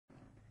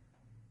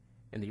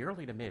In the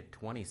early to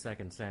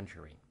mid-22nd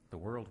century, the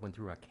world went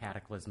through a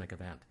cataclysmic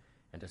event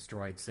and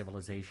destroyed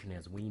civilization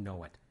as we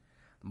know it.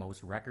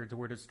 Most records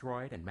were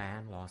destroyed, and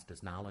man lost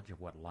his knowledge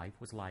of what life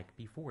was like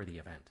before the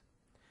event.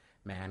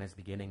 Man is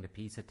beginning to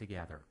piece it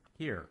together,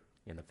 here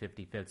in the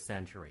 55th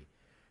century.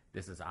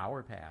 This is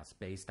our past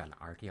based on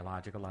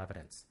archaeological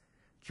evidence.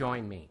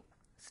 Join me,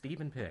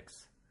 Stephen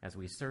Pix, as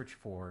we search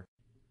for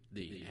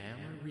the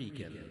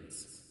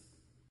Ricans.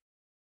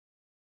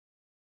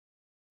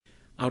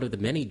 Out of the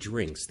many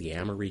drinks the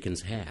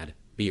Ricans had,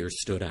 beer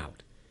stood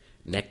out.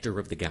 Nectar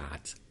of the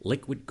gods,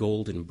 liquid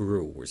golden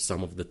brew were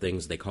some of the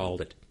things they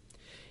called it.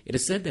 It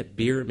is said that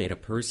beer made a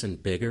person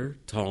bigger,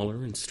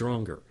 taller, and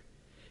stronger.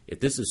 If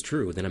this is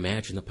true, then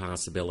imagine the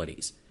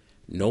possibilities.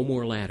 No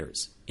more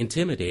ladders,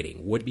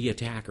 intimidating would-be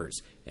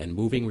attackers, and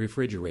moving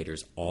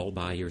refrigerators all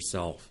by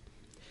yourself.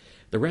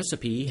 The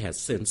recipe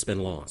has since been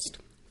lost.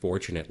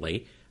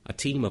 Fortunately, a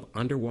team of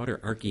underwater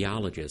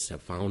archaeologists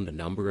have found a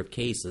number of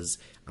cases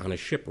on a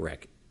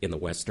shipwreck in the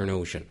Western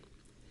Ocean.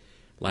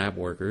 Lab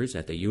workers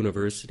at the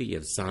University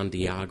of San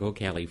Diego,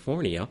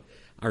 California,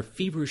 are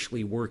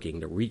feverishly working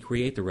to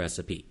recreate the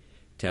recipe,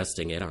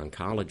 testing it on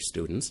college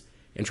students,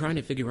 and trying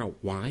to figure out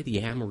why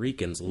the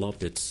Ricans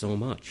loved it so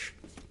much.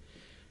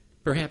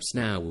 Perhaps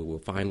now we will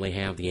finally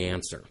have the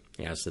answer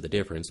as to the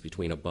difference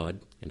between a Bud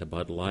and a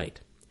Bud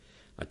Light.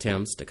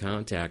 Attempts to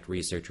contact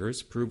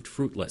researchers proved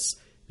fruitless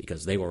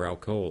because they were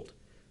out cold.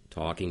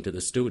 Talking to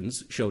the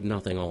students showed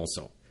nothing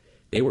also.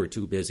 They were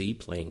too busy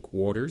playing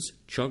quarters,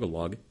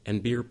 chug-a-lug,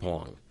 and beer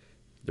pong.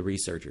 The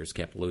researchers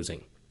kept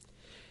losing.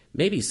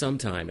 Maybe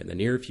sometime in the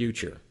near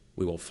future,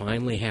 we will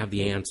finally have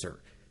the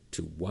answer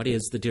to what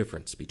is the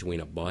difference between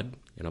a Bud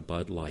and a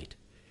Bud Light.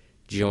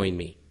 Join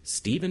me,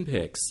 Stephen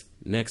Pix,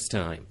 next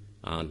time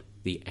on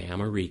The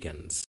Ricans.